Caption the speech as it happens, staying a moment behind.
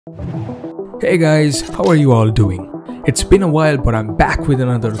Hey guys, how are you all doing? It's been a while, but I'm back with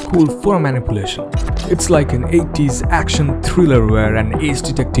another cool photo manipulation. It's like an 80s action thriller where an ace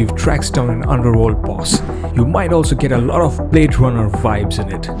detective tracks down an underworld boss. You might also get a lot of Blade Runner vibes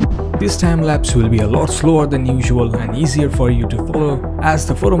in it. This time lapse will be a lot slower than usual and easier for you to follow, as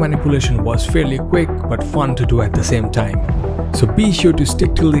the photo manipulation was fairly quick but fun to do at the same time. So be sure to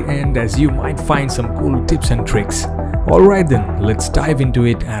stick till the end, as you might find some cool tips and tricks. Alright then, let's dive into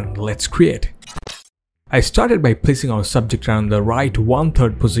it and let's create. I started by placing our subject around the right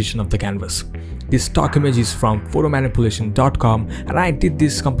 1/3 position of the canvas. This stock image is from photomanipulation.com and I did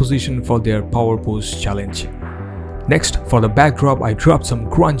this composition for their Power Pose challenge. Next, for the backdrop, I dropped some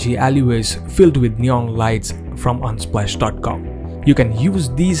grungy alleyways filled with neon lights from unsplash.com. You can use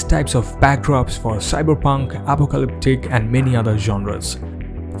these types of backdrops for cyberpunk, apocalyptic and many other genres.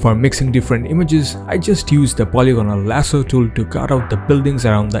 For mixing different images, I just used the polygonal lasso tool to cut out the buildings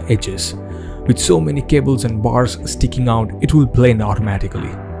around the edges. With so many cables and bars sticking out, it will blend automatically.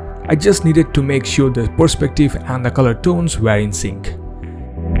 I just needed to make sure the perspective and the color tones were in sync.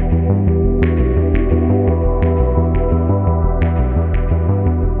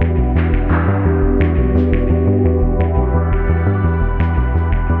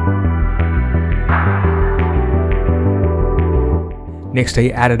 Next, I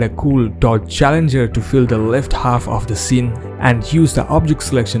added a cool Dodge Challenger to fill the left half of the scene and used the object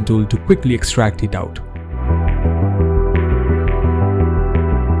selection tool to quickly extract it out.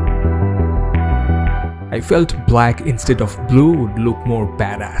 I felt black instead of blue would look more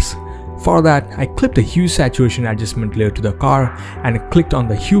badass. For that, I clipped the hue saturation adjustment layer to the car and clicked on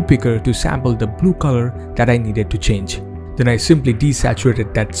the hue picker to sample the blue color that I needed to change. Then I simply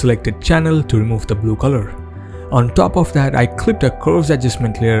desaturated that selected channel to remove the blue color. On top of that, I clipped a curves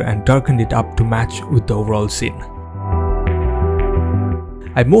adjustment layer and darkened it up to match with the overall scene.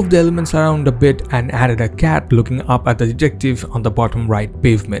 I moved the elements around a bit and added a cat looking up at the detective on the bottom right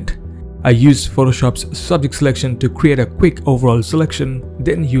pavement. I used Photoshop's subject selection to create a quick overall selection,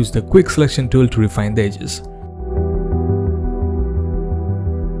 then used the quick selection tool to refine the edges.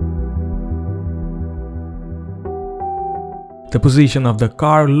 The position of the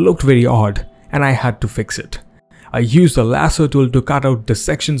car looked very odd and I had to fix it. I used the lasso tool to cut out the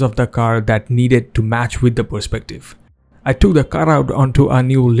sections of the car that needed to match with the perspective. I took the cutout onto a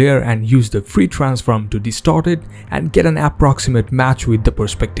new layer and used the free transform to distort it and get an approximate match with the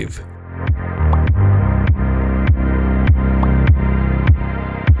perspective.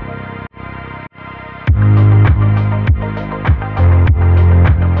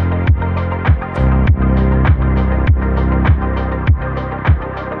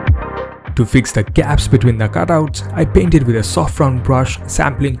 To fix the gaps between the cutouts, I painted with a soft round brush,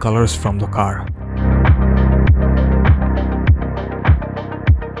 sampling colors from the car.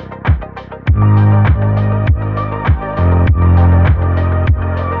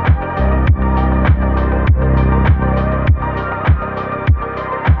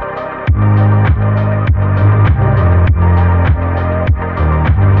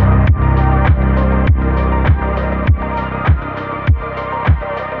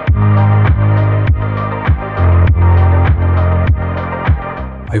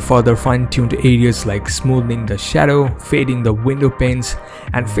 I further fine-tuned areas like smoothing the shadow, fading the window panes,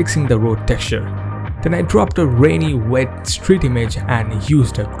 and fixing the road texture. Then I dropped a rainy, wet street image and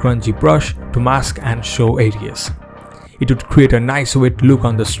used a grungy brush to mask and show areas. It would create a nice wet look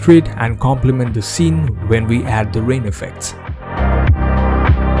on the street and complement the scene when we add the rain effects.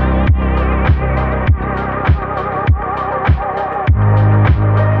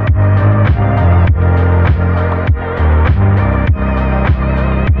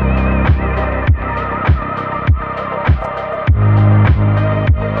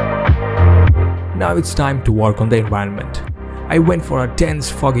 Now it's time to work on the environment. I went for a dense,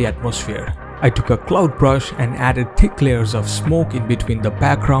 foggy atmosphere. I took a cloud brush and added thick layers of smoke in between the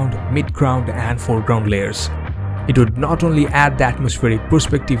background, midground and foreground layers. It would not only add the atmospheric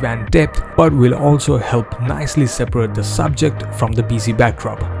perspective and depth, but will also help nicely separate the subject from the busy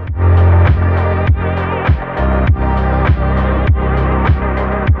backdrop.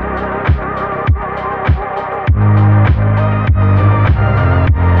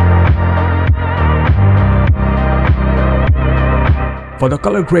 For the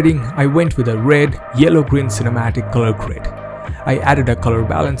color grading, I went with a red, yellow-green cinematic color grade. I added a color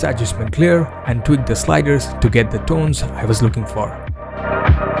balance adjustment layer and tweaked the sliders to get the tones I was looking for.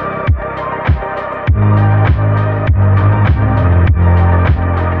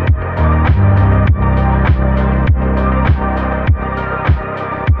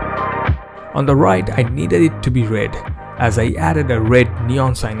 On the right, I needed it to be red, as I added a red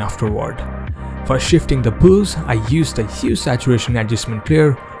neon sign afterward. For shifting the blues, I used the hue saturation adjustment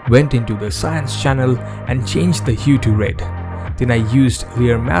layer, went into the science channel and changed the hue to red. Then I used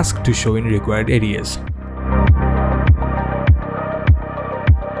layer mask to show in required areas.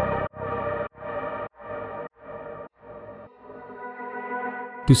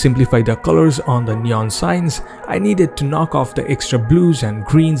 To simplify the colors on the neon signs, I needed to knock off the extra blues and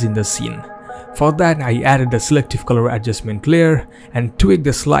greens in the scene. For that, I added the selective color adjustment layer and tweaked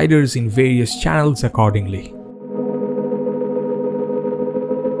the sliders in various channels accordingly.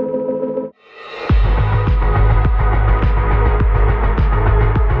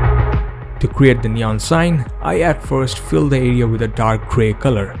 To create the neon sign, I at first filled the area with a dark grey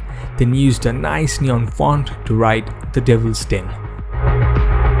color, then used a nice neon font to write "The Devil's Den."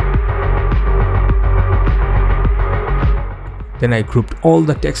 Then I grouped all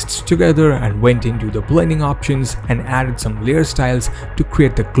the texts together and went into the blending options and added some layer styles to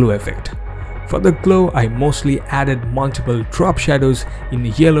create the glow effect. For the glow, I mostly added multiple drop shadows in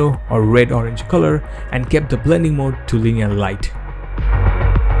yellow or red-orange color and kept the blending mode to linear light.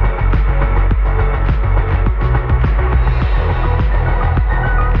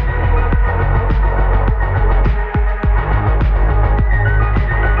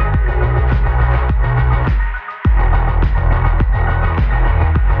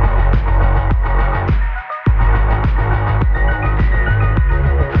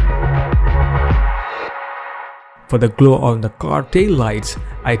 For the glow on the car tail lights,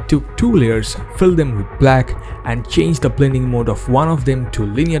 I took two layers, filled them with black and changed the blending mode of one of them to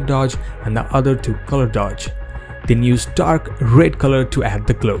linear dodge and the other to color dodge. Then used dark red color to add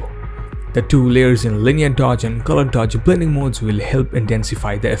the glow. The two layers in linear dodge and color dodge blending modes will help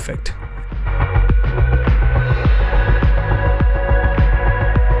intensify the effect.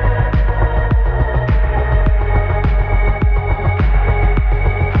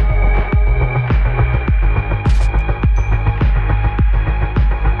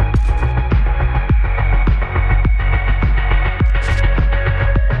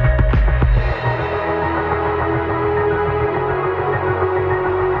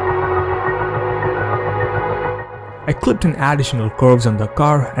 I clipped in additional curves on the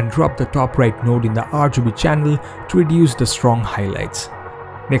car and dropped the top right node in the RGB channel to reduce the strong highlights.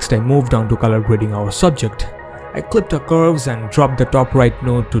 Next I moved on to color grading our subject. I clipped the curves and dropped the top right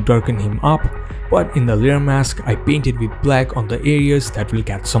node to darken him up, but in the layer mask I painted with black on the areas that will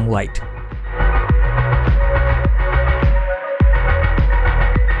catch some light.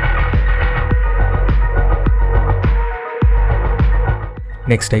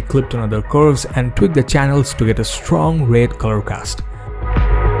 Next I clipped on other curves and tweaked the channels to get a strong red color cast.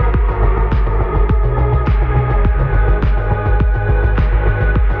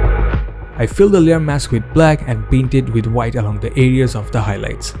 I filled the layer mask with black and painted with white along the areas of the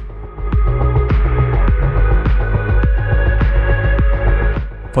highlights.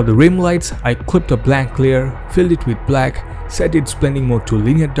 For the rim lights, I clipped a blank layer, filled it with black, set its blending mode to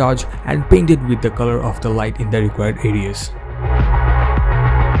linear dodge and painted with the color of the light in the required areas.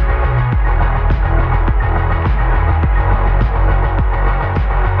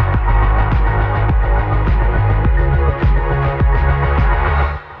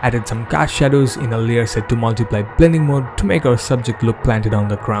 Added some cast shadows in a layer set to multiply blending mode to make our subject look planted on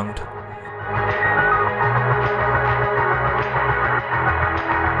the ground.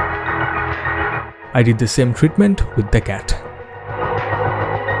 I did the same treatment with the cat.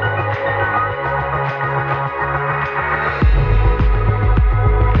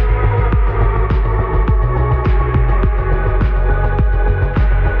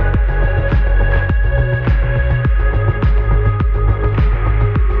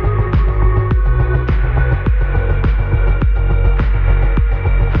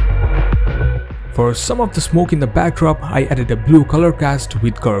 For some of the smoke in the backdrop, I added a blue color cast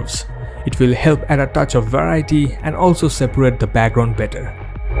with curves. It will help add a touch of variety and also separate the background better.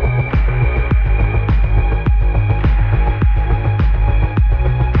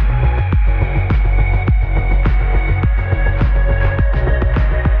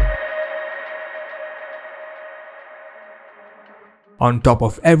 On top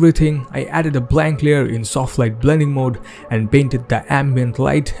of everything, I added a blank layer in soft light blending mode and painted the ambient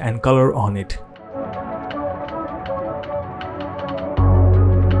light and color on it.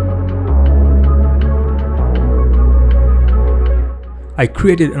 I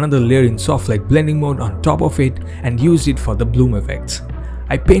created another layer in soft light blending mode on top of it and used it for the bloom effects.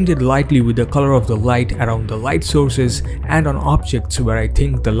 I painted lightly with the color of the light around the light sources and on objects where I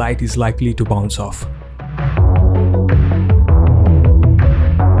think the light is likely to bounce off.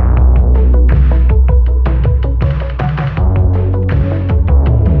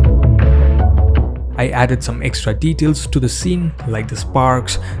 I added some extra details to the scene like the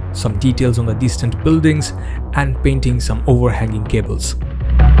sparks, some details on the distant buildings, and painting some overhanging cables.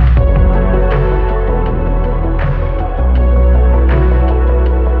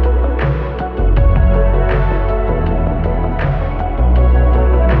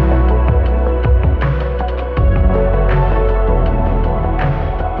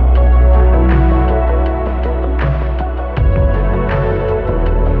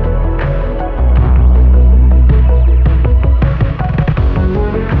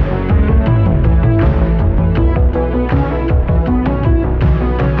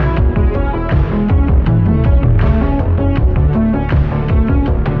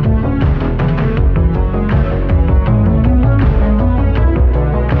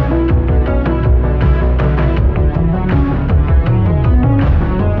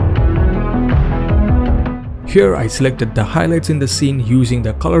 Here I selected the highlights in the scene using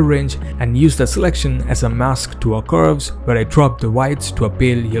the color range and used the selection as a mask to our curves where I dropped the whites to a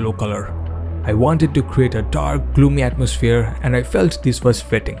pale yellow color. I wanted to create a dark, gloomy atmosphere and I felt this was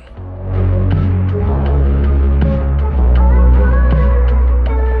fitting.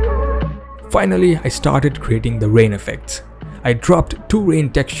 Finally, I started creating the rain effects. I dropped 2 rain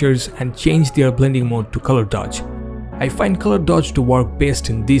textures and changed their blending mode to color dodge. I find color dodge to work best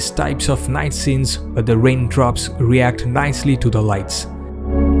in these types of night scenes where the raindrops react nicely to the lights.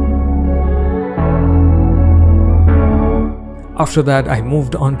 After that, I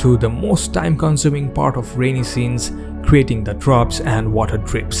moved on to the most time-consuming part of rainy scenes, creating the drops and water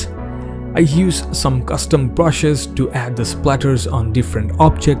drips. I used some custom brushes to add the splatters on different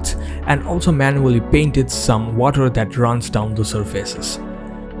objects and also manually painted some water that runs down the surfaces.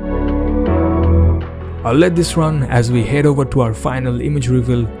 I'll let this run as we head over to our final image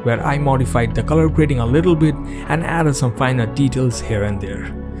reveal where I modified the color grading a little bit and added some finer details here and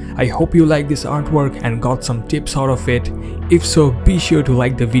there. I hope you like this artwork and got some tips out of it. If so, be sure to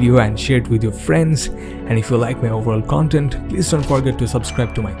like the video and share it with your friends. And if you like my overall content, please don't forget to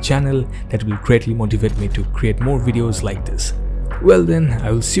subscribe to my channel. That will greatly motivate me to create more videos like this. Well then, I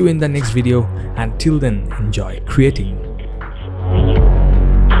will see you in the next video. Until then, enjoy creating.